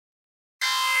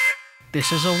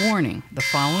This is a warning. The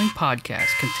following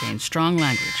podcast contains strong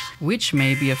language, which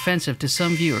may be offensive to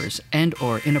some viewers and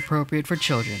or inappropriate for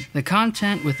children. The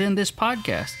content within this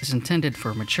podcast is intended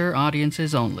for mature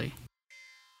audiences only.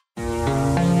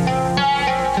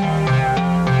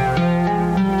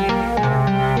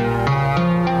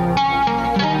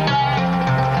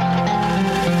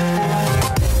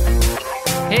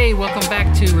 Hey, welcome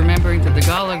back to Remembering the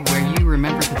Tagalog, where you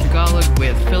remember the Tagalog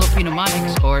with Filipino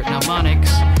mnemonics or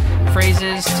mnemonics,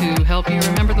 phrases to help you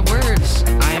remember the words.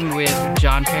 I'm with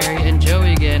John Perry and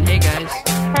Joey again. Hey guys.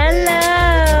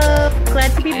 Hello.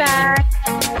 Glad to be back.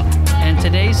 And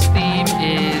today's theme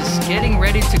is getting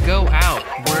ready to go out.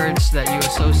 Words that you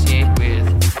associate with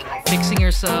fixing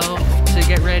yourself to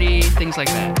get ready, things like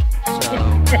that.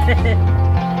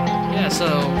 So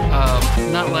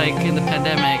not like in the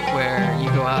pandemic where you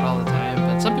go out all the time,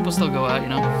 but some people still go out, you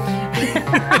know.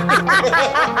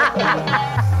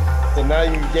 So now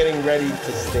you're getting ready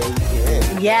to stay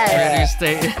in. Yes. Ready to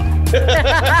stay.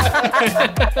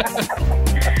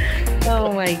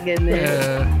 Oh my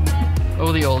goodness.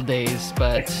 Oh, the old days,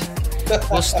 but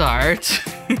we'll start.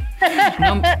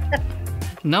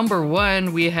 Number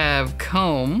one, we have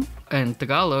comb. In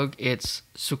Tagalog, it's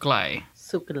suklay.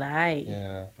 Suklay.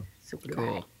 Yeah. Suklay.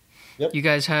 Cool. Yep. You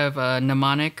guys have a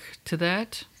mnemonic to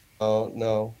that? Oh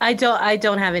no. I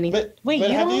don't have any. But Wait, you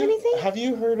don't have anything? Have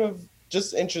you heard of,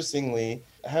 just interestingly,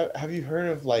 have you heard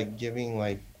of like giving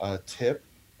like a tip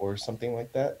or something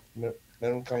like that?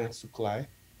 Meron kang suklay,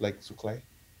 like suklay.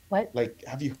 What? Like,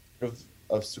 have you heard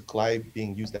of suklay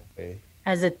being used that way?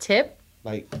 As a tip?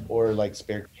 Like, or like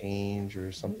spare change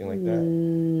or something like that?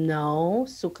 No.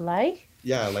 Suklay?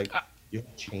 Yeah, like you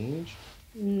have change.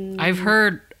 I've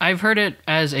heard it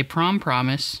as a prom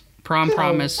promise. Prom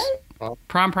promise.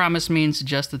 Prom promise means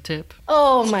just a tip.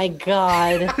 Oh my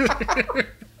god.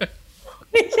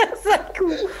 It's just like,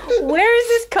 where is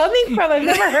this coming from? I've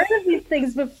never heard of these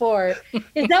things before.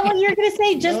 Is that what you're gonna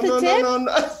say? Just a tip? No.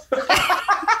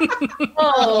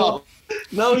 Oh.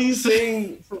 No, he's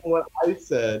saying from what I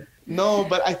said. No,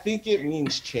 but I think it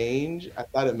means change. I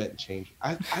thought it meant change.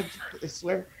 I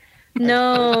swear.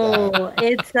 No,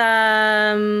 it's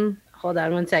hold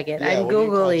on one second. Yeah, I'm what do you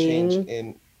call Googling.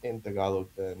 change in Tagalog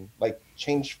then? Like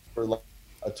change for like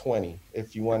a 20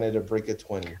 if you wanted to break a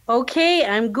 20. Okay,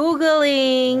 I'm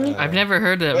Googling. I've never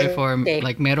heard that Wait. before. Okay.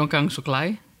 Like meron kang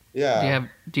suklay? Yeah.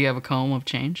 Do you have a comb of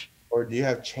change? Or do you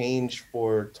have change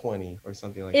for 20 or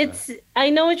something like It's that? I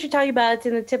know what you're talking about. It's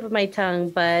in the tip of my tongue,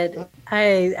 but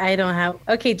I don't have.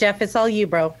 Okay, Jeff, it's all you,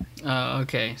 bro.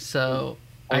 Okay. So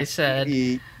I said,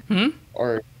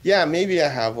 Or yeah, maybe I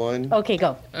have one. Okay,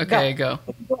 go. okay, go.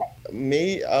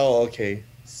 Okay.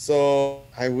 So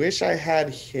I wish I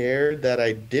had hair that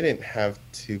I didn't have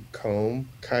to comb,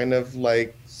 kind of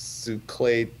like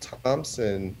Suklay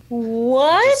Thompson.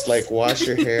 What? Just like wash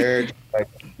your hair,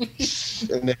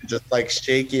 and then just like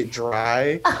shake it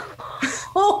dry.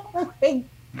 Oh my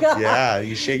god. Yeah,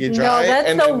 you shake it dry. No, that's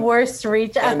and the then, worst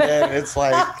reach And ever. then it's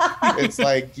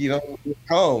like you know,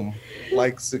 comb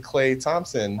like Suklay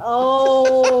Thompson.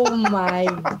 Oh my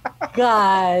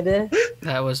god.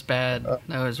 That was bad.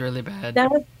 That was really bad.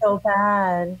 That was so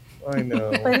bad. I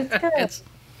know. But it's good. It's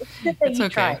good that it's you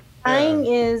okay. tried. Trying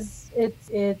is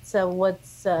it's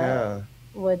Yeah.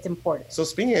 what's important. So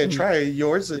speaking of try,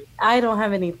 yours. I don't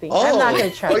have anything. I'm not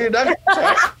gonna try. Oh, you're not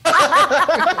gonna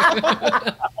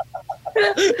try.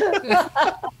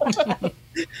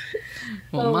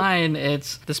 Well, mine,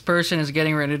 it's this person is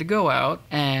getting ready to go out,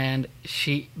 and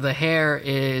the hair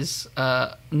is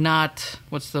not,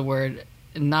 what's the word?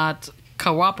 Not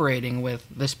cooperating with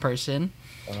this person.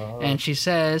 And she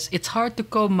says, it's hard to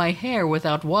comb my hair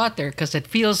without water because it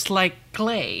feels like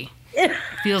clay.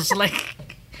 feels like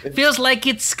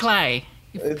it's clay.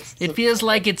 It feels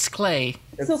like it's clay.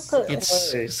 So cool. It's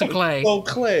so clay. So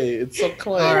clay. It's so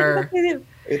clay. Or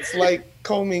It's like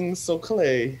combing so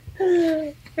clay.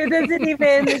 It doesn't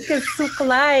even because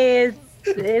suklay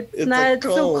it's a not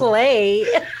comb. suklay.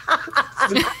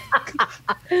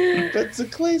 But so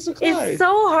clay. It's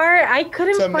so hard. I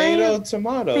couldn't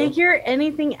Tomato. figure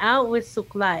anything out with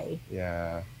suklay.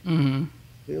 Yeah. mhm.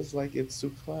 Feels like it's so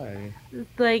clay.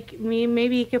 Like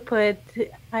maybe you could put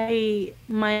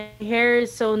my hair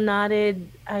is so knotted.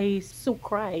 I so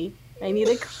cry. I need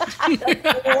a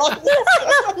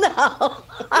no.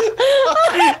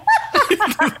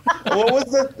 What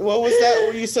was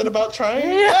that you said about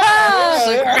trying?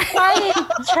 Yeah.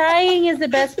 Trying is the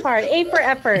best part. A for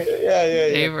effort. Yeah.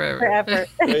 Favorite. For effort.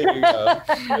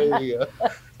 There you go.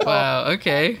 Wow.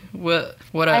 Okay. What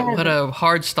a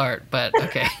hard start, but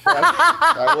okay.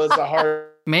 That was a hard.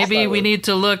 Maybe we need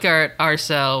to look at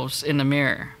ourselves in the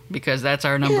mirror because that's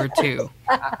our number 2.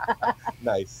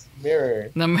 Nice. Mirror.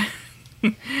 Number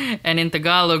and in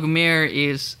Tagalog, mirror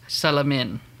is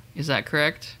salamin. Is that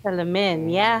correct?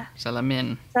 Salamin, yeah.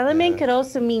 Salamin. Salamin Yeah. could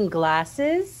also mean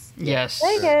glasses. Yes.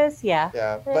 I guess, yeah.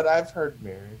 Yeah, but I've heard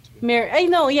mirror too. Mirror. I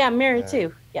know, yeah, mirror Yeah.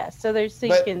 too. Yeah. So there's so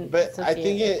But, you can. but I associate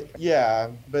think it, yeah,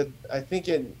 but I think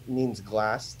it means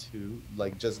glass too,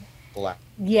 like just glass.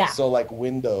 Yeah, So like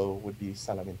window would be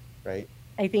salamin, right?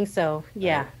 I think so.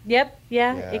 Yeah. Right. Yep.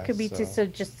 Yeah. Yeah, It could be so-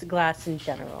 just glass in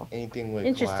general. Anything with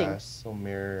Interesting. glass, so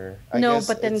mirror. No, guess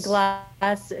but then it's-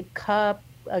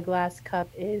 a glass cup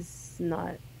is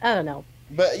not. I don't know.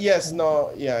 But yes,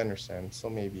 no, yeah, I understand. So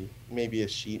maybe a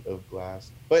sheet of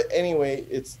glass. But anyway,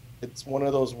 it's one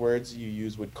of those words you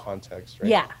use with context, right?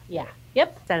 Yeah. Yeah.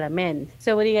 Yep. Salamin.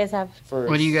 So what do you guys have? For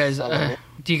What do you guys salamin.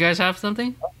 do you guys have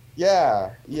something? Yeah.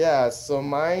 So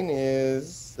mine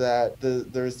is that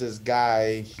there's this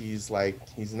guy. He's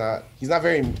not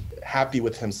very happy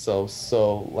with himself.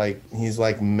 So like he's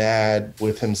like mad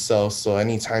with himself. So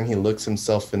anytime he looks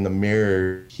himself in the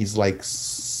mirror, he's like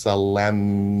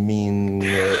slamming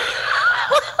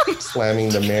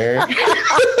the mirror.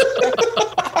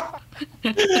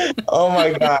 Oh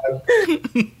my god!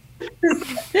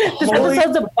 This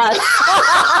episode's a bust.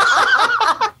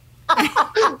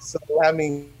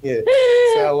 Slamming it.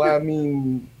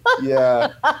 Slamming. Yeah.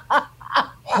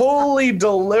 Holy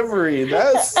delivery.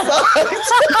 That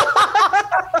sucks.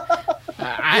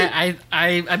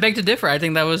 I beg to differ. I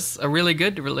think that was a really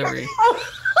good delivery.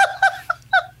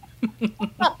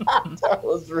 That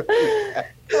was really bad.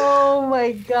 Oh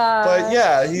my god. But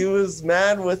yeah, he was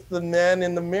mad with the man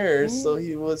in the mirror, so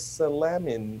he was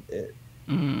slamming it.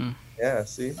 Mm. Yeah,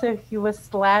 see? So he was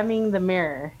slamming the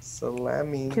mirror.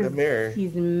 Slamming the 'Cause mirror.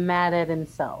 He's mad at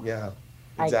himself. Yeah,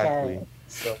 I get exactly. it.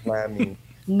 Slamming.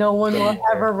 No one The will mirror.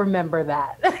 ever remember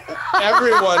that.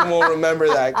 Everyone will remember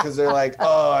that because they're like,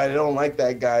 oh, I don't like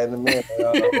that guy in the mirror.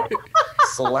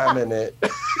 Slamming it.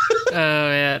 Oh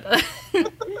yeah.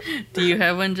 Do you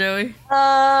have one, Joey?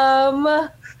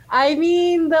 I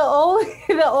mean, the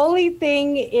only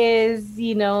thing is,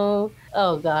 oh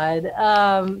god,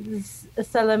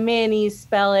 salamin, you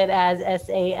spell it as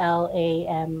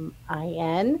Salamin.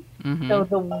 Mhm. So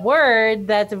the word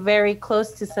that's very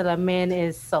close to salamin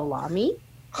is salami.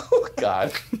 Oh,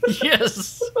 God.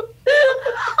 Yes.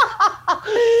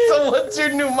 So what's your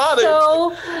mnemonic?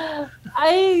 So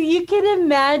you can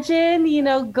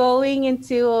imagine, going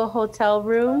into a hotel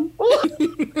room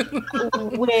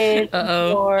with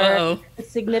your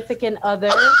significant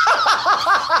other,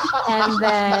 and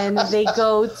then they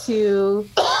go to,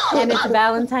 and it's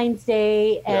Valentine's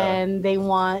Day, and they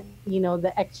want,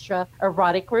 the extra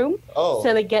erotic room. Oh,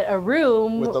 So they get a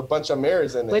room with a bunch of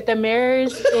mirrors in it. with the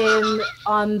mirrors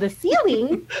on the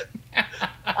ceiling.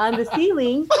 On the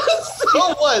ceiling.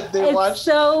 So what? They And watch.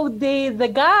 so the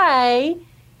guy,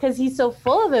 because he's so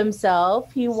full of himself,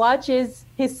 he watches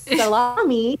his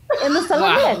salami in the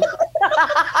salamin.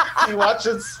 He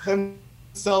watches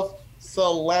himself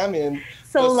salamin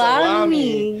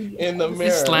Salami. in the He's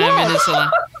mirror. slamming his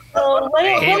salami. So what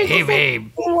Hey, is hey, it?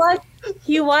 babe.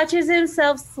 He watches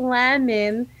himself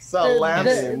slamming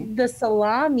Salamin. the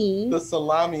salami The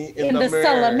salami in in the the mirror.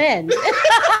 salamin.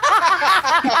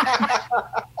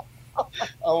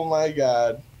 Oh my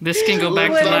God. This can go back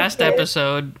to What last is it?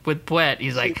 episode with Puet.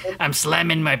 He's like, I'm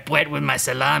slamming my Puet with my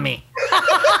salami.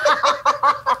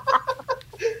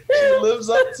 She lives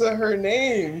up to her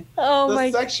name. Oh The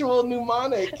my sexual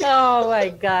mnemonic. Oh my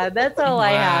god, that's all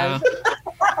I have.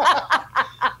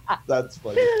 That's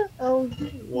funny. Oh,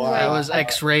 Wow. That was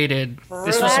X-rated.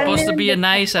 This was supposed to be a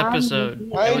nice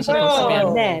episode. I It was supposed to be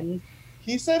know. a... Then.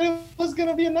 He said it was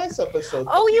gonna be a nice episode.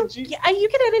 Oh, you Gee, can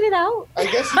edit it out. I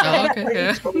guess you Oh, can okay, take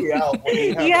yeah. Joey out when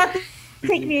you have You have to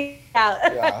take me out.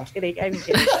 Yeah. I'm kidding. I'm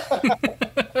kidding.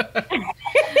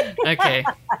 Okay.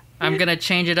 I'm going to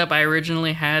change it up. I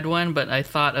originally had one, but I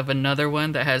thought of another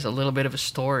one that has a little bit of a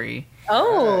story.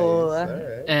 Oh. Nice, all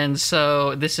right. And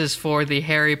so this is for the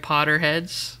Harry Potter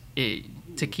heads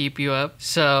to keep you up.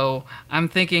 So I'm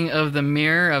thinking of the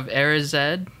Mirror of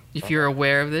Erised, if you're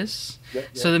aware of this. Yep,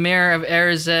 So the Mirror of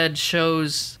Erised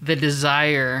shows the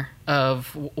desire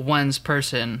of one's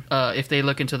person. If they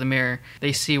look into the mirror,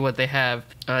 they see what they have.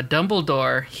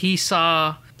 Dumbledore, he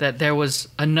saw that there was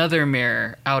another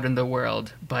mirror out in the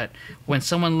world, but when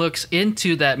someone looks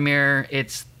into that mirror,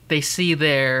 they see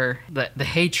there the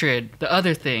hatred, the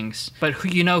other things. But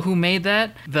who made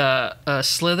that? The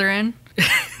Slytherin.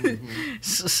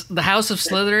 The House of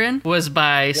Slytherin was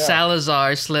by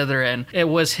Salazar Slytherin. It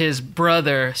was his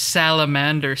brother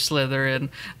Salamander Slytherin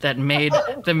that made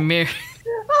the mirror.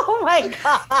 Oh my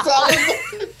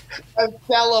god. And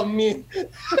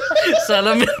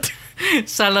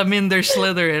Salamander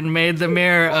Slytherin made the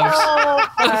mirror of Oh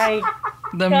my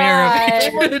the mirror of God.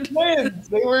 hatred. twins.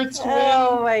 They were twins.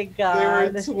 Oh my They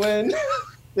God. were twin.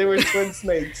 They were twin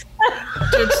snakes.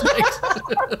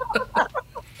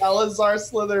 Salazar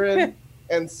Slytherin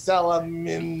and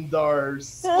Salamander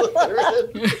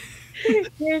Slytherin.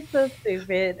 You're so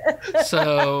stupid.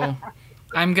 So,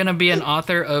 I'm gonna be an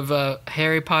author of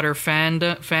Harry Potter fan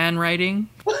writing.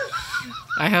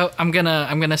 I'm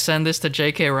gonna send this to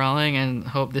J.K. Rowling and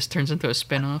hope this turns into a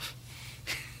spin-off.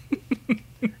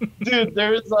 Dude,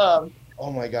 there's oh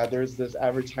my God, there's this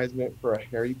advertisement for a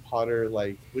Harry Potter,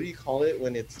 like, what do you call it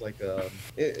when it's like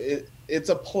it's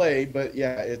a play, but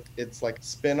yeah, it's like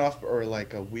spin-off or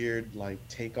like a weird like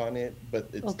take on it, but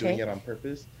it's doing it on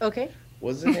purpose. Okay.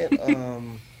 Wasn't it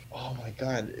oh my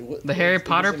God. The Harry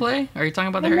Potter play? Are you talking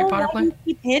about the Harry Potter play? You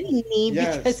keep hitting me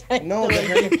because I No, the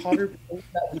Harry Potter play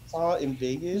that we saw in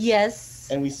Vegas. Yes.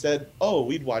 And we said, oh,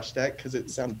 we'd watch that because it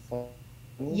sounded fun.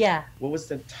 Yeah. What was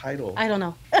the title? I don't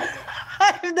know.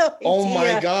 I have no idea. Oh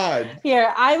my God.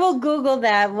 Here, I will Google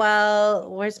that while.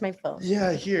 Where's my phone?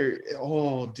 Yeah, here.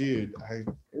 Oh, dude.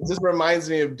 It just reminds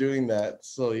me of doing that.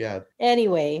 So, yeah.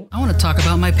 Anyway. I want to talk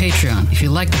about my Patreon. If you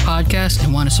like the podcast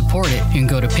and want to support it, you can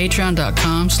go to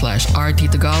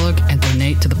patreon.com/RTTagalog and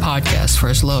donate to the podcast for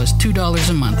as low as $2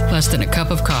 a month, less than a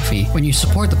cup of coffee. When you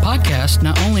support the podcast,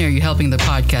 not only are you helping the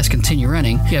podcast continue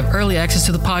running, you have early access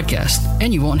to the podcast,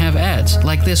 and you won't have ads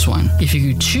like this one. If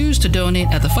you choose to donate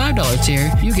at the $5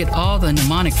 tier, you get all the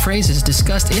mnemonic phrases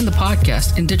discussed in the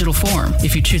podcast in digital form.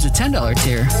 If you choose a $10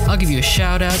 tier, I'll give you a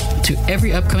shout out to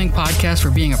every upcoming podcast for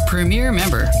being a Premier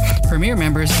member. Premier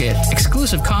members get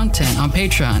exclusive content on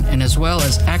Patreon and as well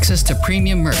as access to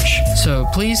premium merch. So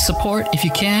please support if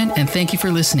you can, and thank you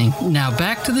for listening. Now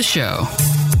back to the show.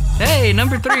 Hey,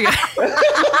 number 3.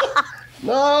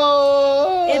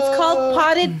 No! It's called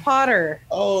Potted Potter.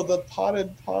 Oh, the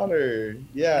Potted Potter.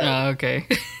 Yeah. Okay.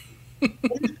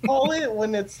 What do you call it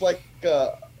when it's like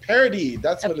a parody?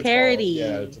 That's what it's parody.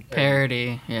 called. Yeah, it's a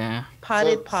Parody, yeah.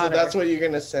 Potted Potter. So that's what you're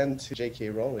going to send to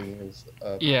J.K. Rowling is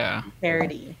Yeah.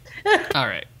 Parody. All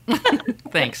right.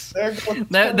 Thanks. There goes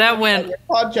That went... your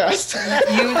podcast.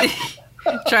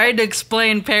 You tried to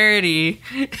explain parody.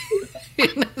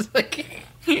 It's like...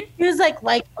 He was like,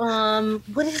 what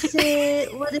is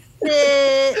it? What is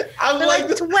it? I'm For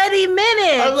like 20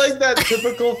 minutes. I'm like that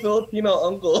typical Filipino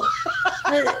uncle.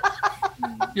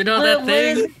 You know that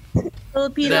thing?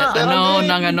 Filipino. That ano,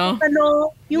 nang ano?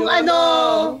 Yung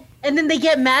ano. And then they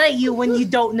get mad at you when you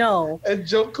don't know. And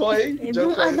Joe Coy.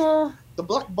 Yung ano. The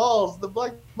black balls.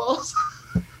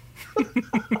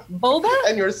 Boba?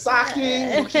 And you're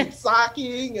socking. You keep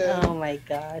socking. And... Oh my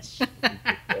gosh.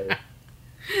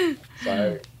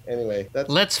 Sorry. Anyway,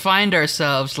 Let's find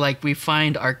ourselves like we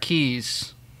find our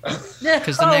keys.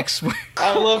 Because the next word...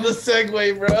 I love the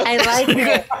segue, bro. I like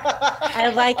it.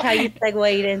 I like how you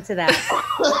segued into that.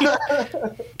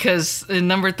 Because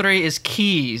number 3 is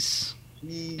keys.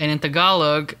 And in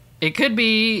Tagalog, it could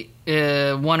be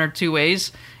one or two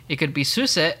ways. It could be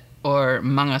suset or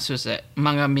mga suset.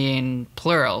 Mga mean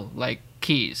plural, like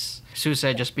keys.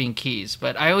 Suset just being keys.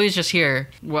 But I always just hear,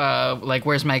 like,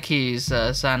 where's my keys?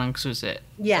 Sanang suset.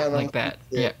 Yeah. Like that.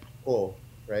 Yeah. Cool.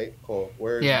 Right? Cool.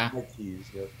 Where's my keys?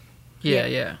 Yep.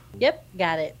 Yeah. Yep,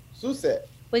 got it. Suset.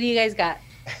 What do you guys got?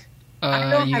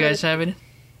 You guys have it?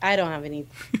 I don't have any.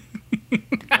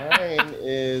 Mine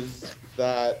is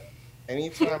that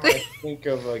anytime I think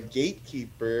of a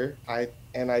gatekeeper, I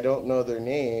don't know their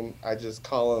name, I just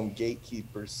call them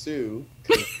Gatekeeper Sue.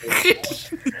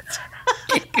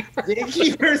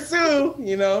 Gatekeeper Sue,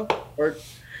 or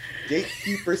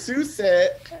Gatekeeper Sue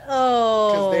set.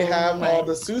 Oh. Because they have all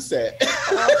the Sue set.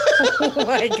 Oh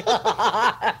my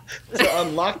God. To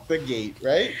unlock the gate,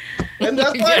 right? And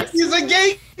that's why he's a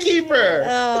gatekeeper.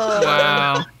 Oh.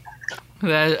 Wow.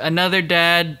 Another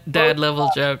dad level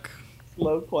joke.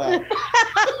 Slow clap.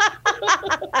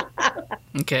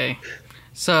 Okay.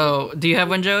 So, do you have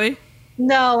one, Joey?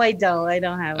 No, I don't. I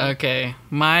don't have it. Okay.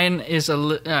 Mine is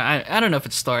I don't know if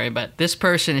it's a story, but this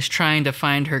person is trying to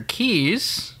find her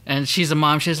keys, and she's a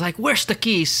mom. She's like, "Where's the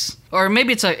keys?" Or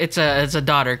maybe it's a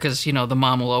daughter, because the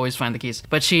mom will always find the keys.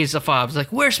 But she's a fob. It's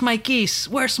like, "Where's my keys?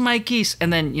 Where's my keys?"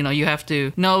 And then you have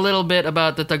to know a little bit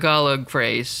about the Tagalog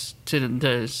phrase to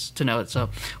know it. So,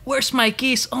 "Where's my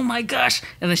keys? Oh my gosh!"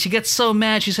 And then she gets so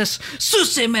mad. She says,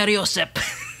 "Suse Mariosep."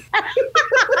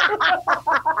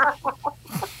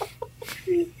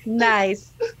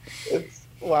 Nice.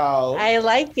 Wow. I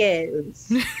like it.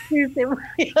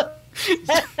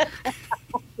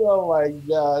 Oh my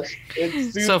gosh.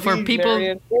 It's So for people...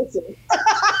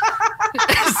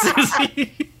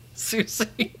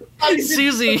 Susie.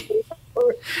 Susie.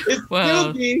 It's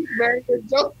Well, Susie, Mary and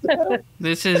Joseph.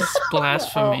 this is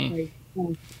blasphemy.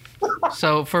 Oh,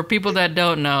 So, for people that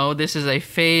don't know, this is a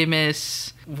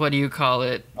famous. What do you call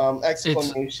it?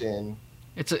 Exclamation.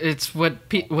 It's what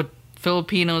what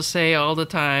Filipinos say all the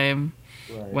time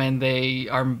Right. when they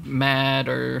are mad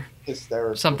or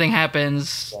Hysterical. something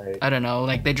happens. Right. I don't know,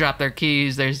 like they drop their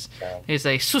keys. They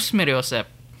say "sus Mariosep,"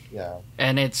 Yeah.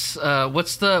 and it's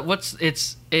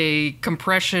it's a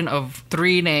compression of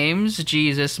three names: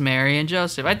 Jesus, Mary, and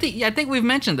Joseph. I think we've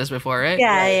mentioned this before, right?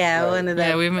 yeah, right. one of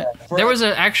Yeah, them. there was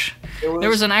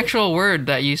an actual word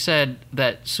that you said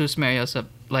that "sus Mariosep,"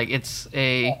 like it's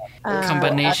a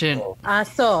combination.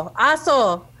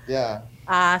 Aso. Yeah.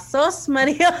 Asos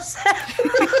Mariosep.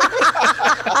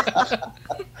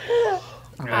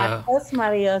 Asos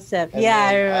Mariosep. And Yeah,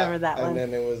 I then, remember that and one.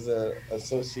 then it was a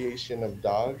association of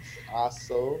dogs.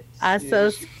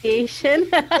 Association.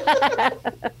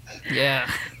 Yeah.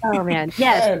 Oh man,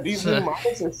 yes. Man, these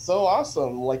mnemonics are so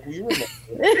awesome. Like we remember.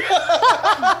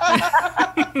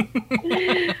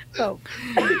 Oh.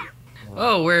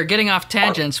 Oh, we're getting off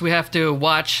tangents. We have to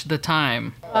watch the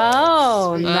time.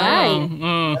 Oh, nice.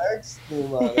 Next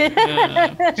mnemonic.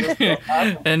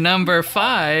 And number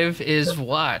 5 is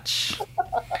watch.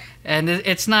 And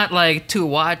it's not like to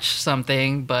watch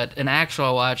something, but an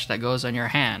actual watch that goes on your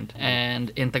hand.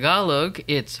 And in Tagalog,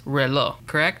 it's relo,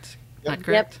 correct? Yep. Not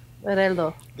correct?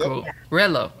 Relo. Cool.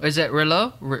 Relo. Is it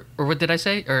relo? Or what did I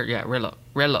say? Or yeah, relo.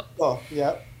 Relo. Oh,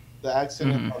 yeah. The accent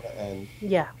is on the end.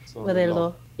 Yeah, So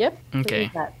Relo. Yep. Okay. look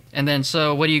at that. And then,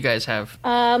 so what do you guys have?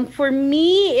 For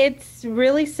me, it's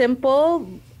really simple.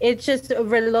 It's just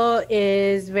relo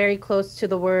is very close to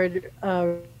the word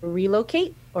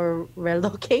relocate or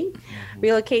relocate.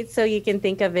 Relocate, so you can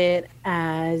think of it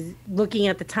as looking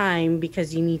at the time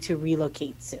because you need to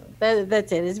relocate soon.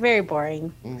 That's it. It's very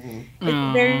boring. Mm-hmm.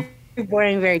 It's very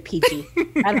boring, very PG.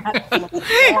 I don't have to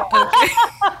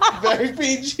Very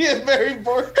PG and very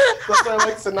boring. That's why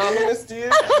like synonymous to you.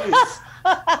 Jeez.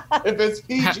 If it's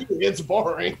PG, it's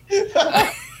boring.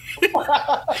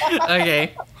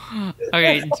 Okay.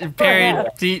 Okay, Perry,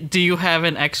 do you have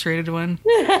an X-rated one?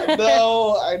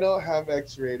 No, I don't have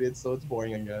X-rated, so it's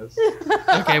boring, I guess.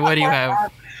 Okay, what do you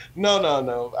have?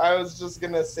 No. I was just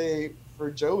gonna say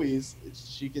for Joey's,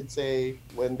 she could say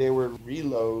when they were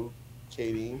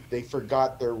relocating, they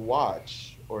forgot their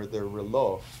watch or their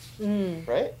reloj,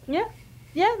 right?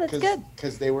 Yeah, that's good.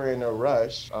 Because they were in a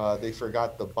rush. They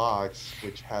forgot the box,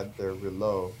 which had their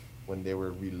reloj when they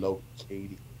were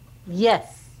relocating.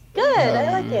 Yes. Good.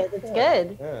 I like it. It's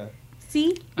good. Yeah.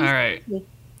 See? All right.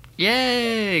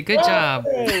 Yay! Good job.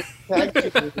 Hey,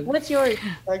 what's yours?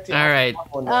 All right.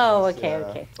 Oh,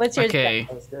 okay. What's yours? Okay.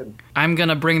 That's good. I'm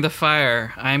gonna bring the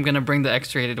fire. I'm gonna bring the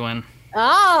X-rated one.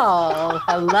 Oh,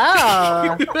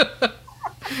 hello.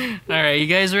 All right, you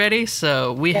guys ready?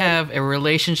 So we have a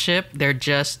relationship. They're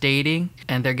just dating,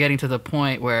 and they're getting to the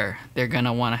point where they're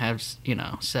gonna want to have,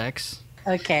 sex.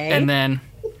 Okay. And then,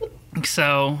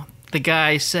 so the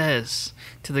guy says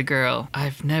to the girl,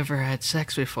 "I've never had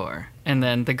sex before." And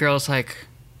then the girl's like,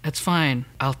 "That's fine.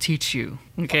 I'll teach you."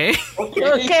 Okay.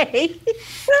 Okay.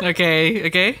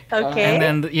 Okay. Okay. And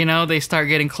then they start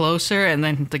getting closer, and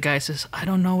then the guy says, "I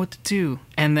don't know what to do."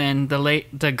 And then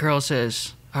the girl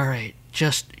says, "All right,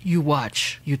 just you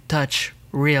watch. You touch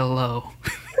real low."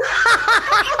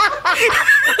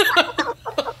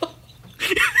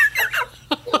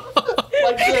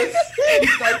 Like this.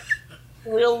 Like,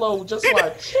 real low, just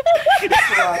watch.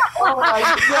 Oh my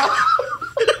god.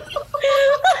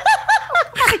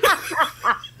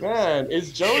 Man,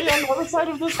 is Joey on the other side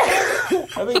of this?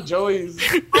 I think Joey's.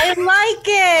 I like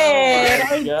it. Oh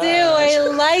my I gosh. do. I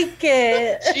like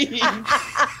it. Jeez.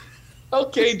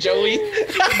 Okay, Joey.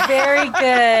 Very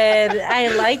good. I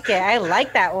like it. I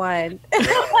like that one.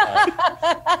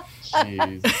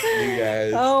 Jeez, you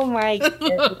guys. Oh my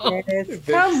goodness.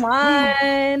 Come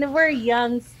on. We're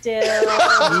young still.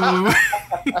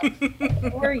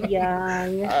 We're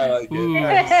young. I like Ooh.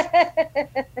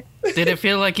 it. Did it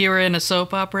feel like you were in a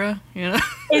soap opera?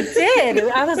 It did.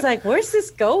 I was like, where's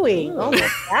this going? Oh my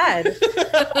God.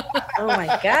 Oh my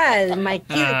God. My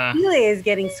cute is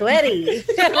getting sweaty.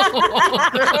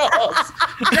 Gross.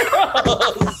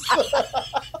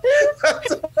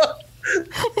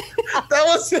 That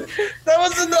was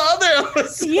in the other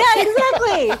episode. Yeah,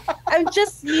 exactly. I'm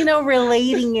just,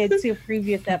 relating it to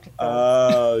previous episodes.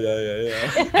 Oh,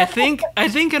 yeah. I think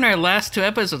in our last 2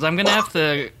 episodes, I'm gonna have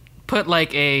to put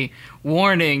like a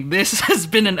warning. This has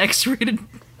been an X-rated.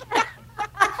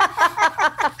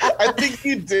 I think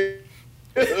you do.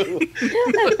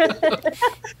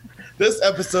 This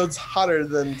episode's hotter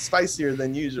than spicier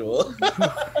than usual.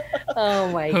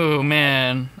 Oh my. Oh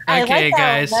man. I Okay, like that.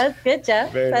 guys. That's good,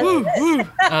 Jeff. Very That's Woo, good. woo.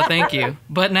 Oh, thank you.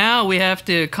 But now we have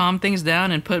to calm things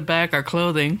down and put back our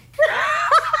clothing.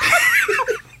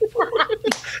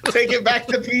 Take it back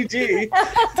to PG.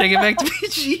 Take it back to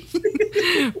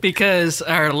PG. Because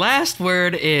our last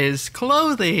word is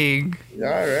clothing. All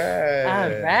right.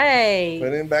 All right.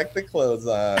 Putting back the clothes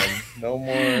on. No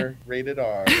more rated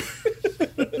R.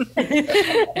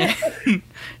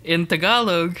 In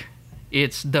Tagalog,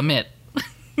 it's damit.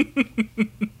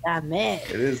 Damn it.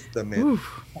 It is the mid. Whew.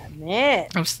 Damn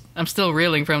it. I'm still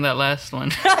reeling from that last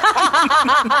one.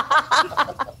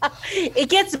 It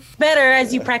gets better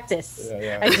as you practice.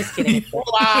 Yeah. I'm just kidding.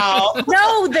 Wow.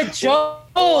 No, the joke.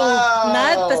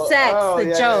 Not the sex,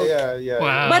 the joke. Yeah.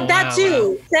 Wow. But that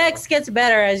too. Sex gets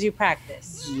better as you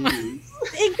practice. Jeez.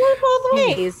 It goes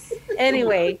both ways.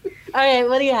 Anyway. All right,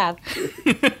 what do you have?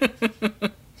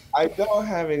 I don't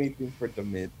have anything for the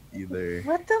mid either.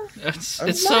 What the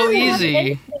It's so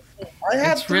easy. I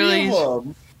have It's three really- of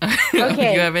them.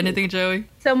 Okay. You have anything, Joey?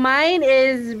 So mine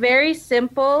is very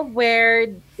simple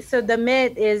so the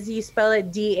mit is you spell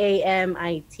it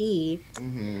DAMIT.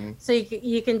 Mm-hmm. So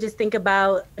you can just think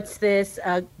about it's this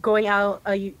going out,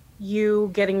 you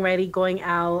getting ready, going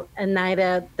out a night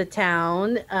at the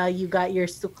town. You got your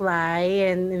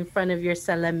suklay and in front of your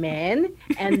salamin,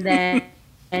 and then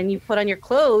and you put on your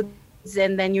clothes,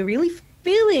 and then you really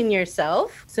feeling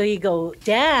yourself. So you go,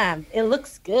 damn, it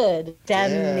looks good. Damn,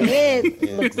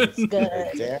 it looks good.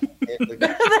 Damn, it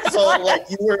looks so like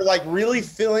you were like really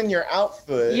feeling your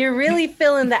outfit. You're really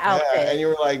feeling the outfit. Yeah, and you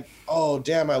were like, oh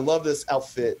damn, I love this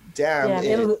outfit. Damn, Yeah,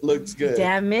 it looks good.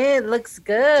 Damn, it looks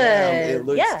good. Damn, it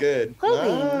looks Yeah, good.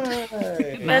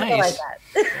 clothing. Nice. That's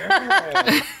all I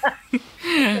got.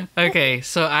 Alright. Okay,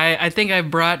 so I think I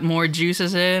brought more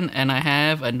juices in, and I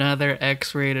have another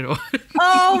X-rated one.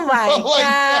 Oh my Oh my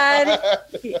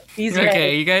god. He's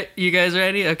Okay, ready. you guys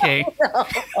ready? Okay. I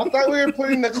thought we were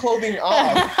putting the clothing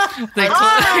off. The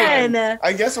On.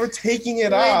 I guess we're taking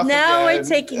it Right off. now we're again.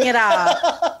 taking it off.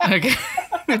 Okay.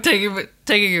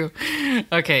 taking you.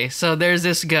 Okay, so there's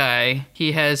this guy.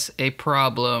 He has a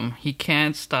problem. He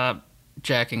can't stop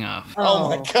jacking off. Oh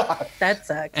my god. That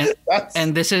sucks. That's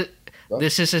And this is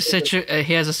a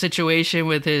he has a situation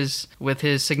with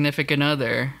his significant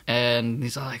other, and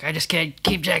he's all like, I just can't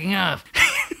keep jacking off.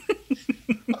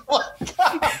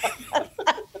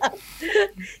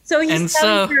 So he's And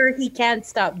telling so- her he can't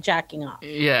stop jacking off.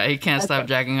 Yeah, he can't stop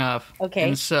jacking off. Okay.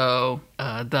 And so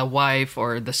the wife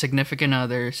or the significant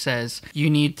other says, you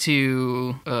need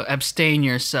to abstain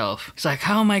yourself. He's like,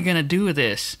 how am I going to do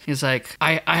this? He's like,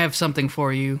 I have something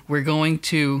for you. We're going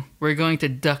to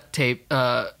duct tape.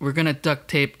 We're going to duct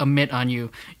tape a mitt on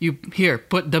you. You here,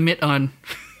 put the mitt on.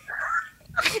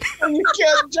 you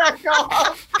can't jack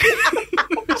off.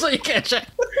 So you can't jack.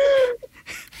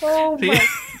 Oh my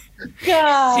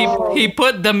god. He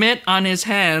put the mitt on his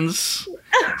hands,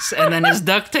 and then it's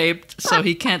duct taped so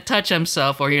he can't touch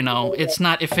himself, or it's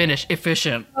not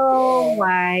efficient. Oh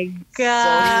my So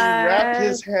god. he wrapped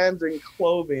his hands in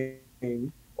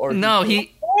clothing. Or No,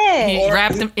 he Yeah.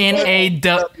 wrapped him in a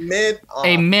mid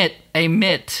mitt. A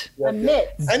mitt.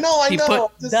 I know. He Just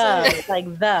The. saying.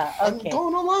 Like the. I'm Okay.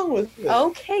 going along with it.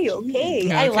 Okay. I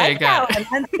Okay, like got that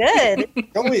one. That's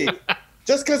good. Don't we?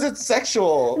 Just because it's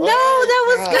sexual. No, that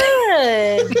was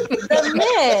good. The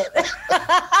mitt.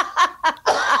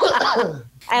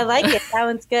 I like it. That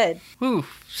one's good. Whew,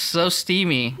 so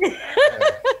steamy.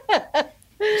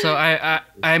 So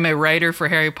I'm a writer for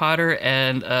Harry Potter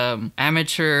and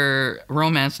amateur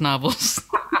romance novels.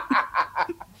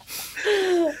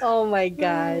 Oh my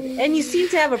god. And you seem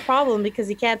to have a problem because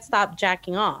you can't stop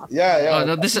jacking off. Yeah. Oh,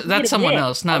 no, that's someone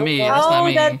else, not me. That's Oh, not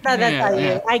me. that's not Yeah, you.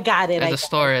 yeah. I got it. As a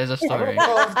story. I don't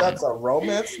know if that's a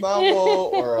romance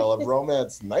novel or a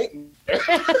romance nightmare.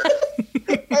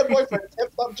 My boyfriend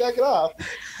can't stop jacking off.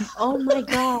 Oh my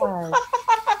god.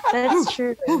 That's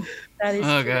true. That is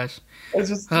Oh true. gosh. It's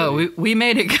just We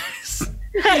made it, guys.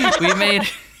 We made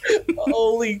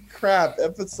holy crap!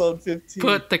 Episode 15.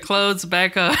 put the clothes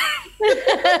back on.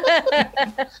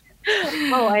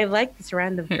 Oh, I like this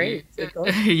random phrase. It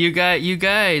goes- You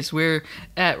guys, we're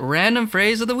at random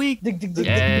phrase of the week.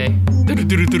 Yay.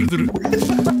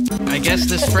 I guess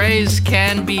this phrase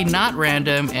can be not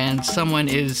random and someone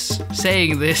is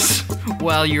saying this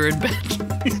while you're in bed.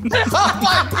 Oh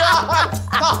my god!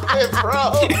 Stop it,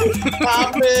 bro!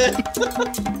 Stop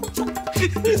it!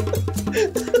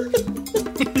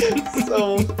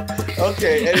 So,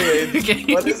 okay. Anyway,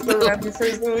 Okay. what is the random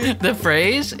phrase of the week? The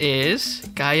phrase is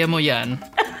kaya mo yan.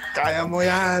 Kaya mo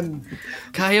yan.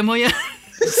 Kaya mo yan.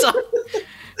 So,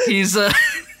 He's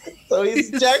So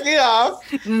he's jacking off.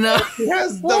 no. He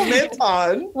has the mitt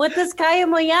on. What does Kaya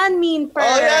mo yan mean for?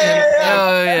 Oh, yeah.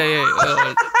 Oh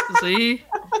yeah. See,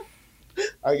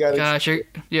 I got it. gosh,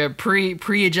 you're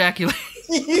pre-ejaculate.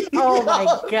 Oh my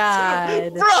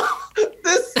God. Bro,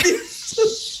 this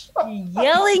is...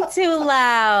 Yelling too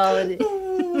loud.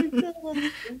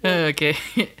 Okay,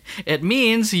 it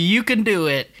means you can do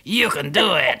it. You can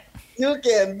do it. You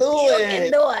can do You it.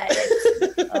 can do it.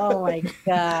 Oh my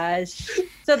gosh.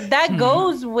 So that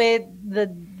goes with the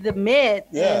mitt,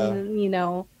 Yeah. and you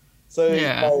know. So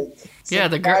Yeah. like, Yeah,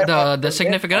 the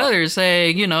significant other is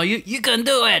saying, you know, you can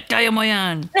do it. Kaya mo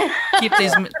yan. Keep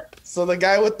these. So the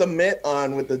guy with the mitt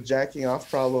on with the jacking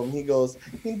off problem, he goes,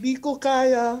 "Hindi ko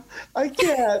kaya. I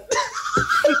can't."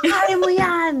 Kaya mo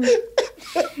yan.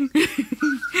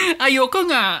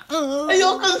 Ayoko nga.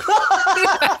 Ayoko na.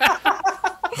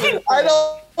 I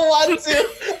don't want to.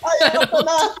 Ayoko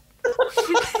na.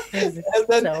 This is And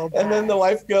then, so and then the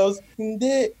wife goes,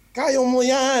 "Hindi, kaya mo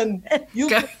yan.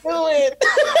 You can do it."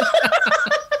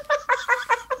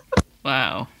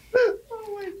 Wow.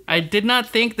 I did not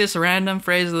think this random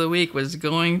phrase of the week was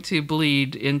going to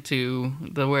bleed into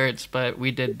the words, but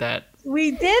we did that.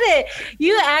 We did it.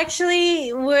 You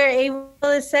actually were able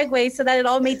to segue so that it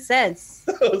all made sense.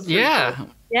 Yeah.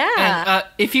 Yeah. And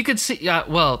if you could see,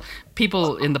 well,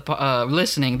 people in the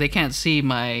listening, they can't see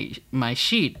my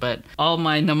sheet, but all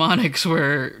my mnemonics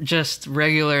were just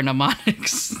regular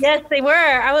mnemonics. Yes, they were.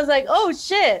 I was like, oh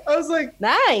shit. I was like,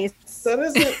 Nice. that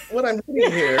isn't what I'm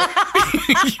reading here.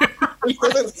 It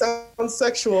doesn't sound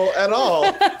sexual at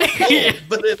all.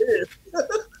 But it is.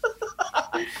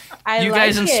 I You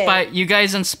like guys You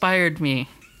guys inspired me.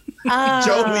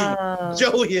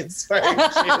 Joey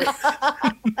inspired you.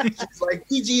 She's like,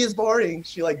 PG is boring.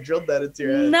 She like drilled that into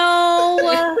your head. No,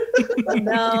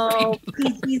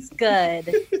 PG's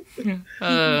good.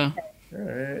 All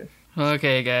right.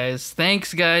 Okay, guys.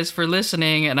 Thanks, guys, for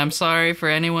listening, and I'm sorry for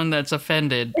anyone that's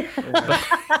offended. But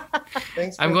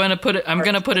Thanks. I'm going to put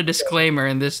a disclaimer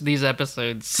in these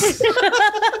episodes.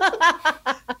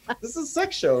 This is a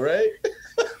sex show, right?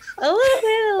 A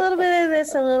little bit of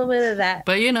this, a little bit of that.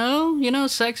 But you know,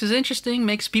 sex is interesting.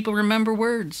 Makes people remember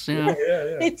words. You know.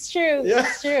 Yeah. It's true. Yeah.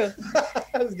 It's true.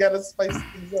 It's gotta spice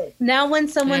things up. Now, when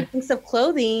someone thinks of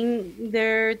clothing,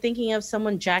 they're thinking of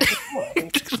someone jacking off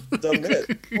The mitt.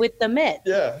 with the mitt.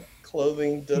 Yeah.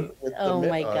 Clothing with the Oh mitt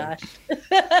my on. gosh.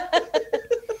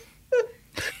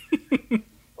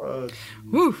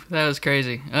 Whew, that was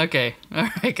crazy. Okay. All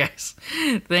right, guys.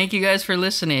 Thank you guys for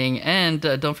listening. And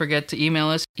don't forget to email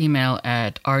us. Email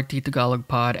at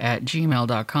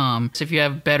rttagalogpod@gmail.com. So if you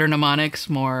have better mnemonics,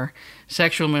 more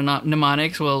sexual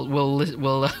mnemonics,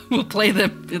 we'll play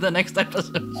them in the next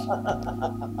episode.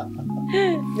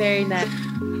 Very nice.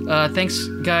 Thanks,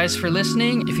 guys, for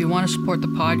listening. If you want to support the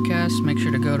podcast, make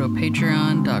sure to go to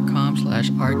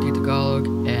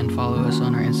patreon.com/rttagalog and follow us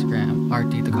on our Instagram,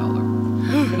 rttagalog.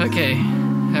 Okay.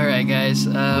 All right, guys.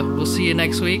 We'll see you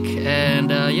next week. And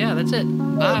yeah, that's it.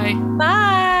 Bye.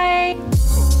 Bye.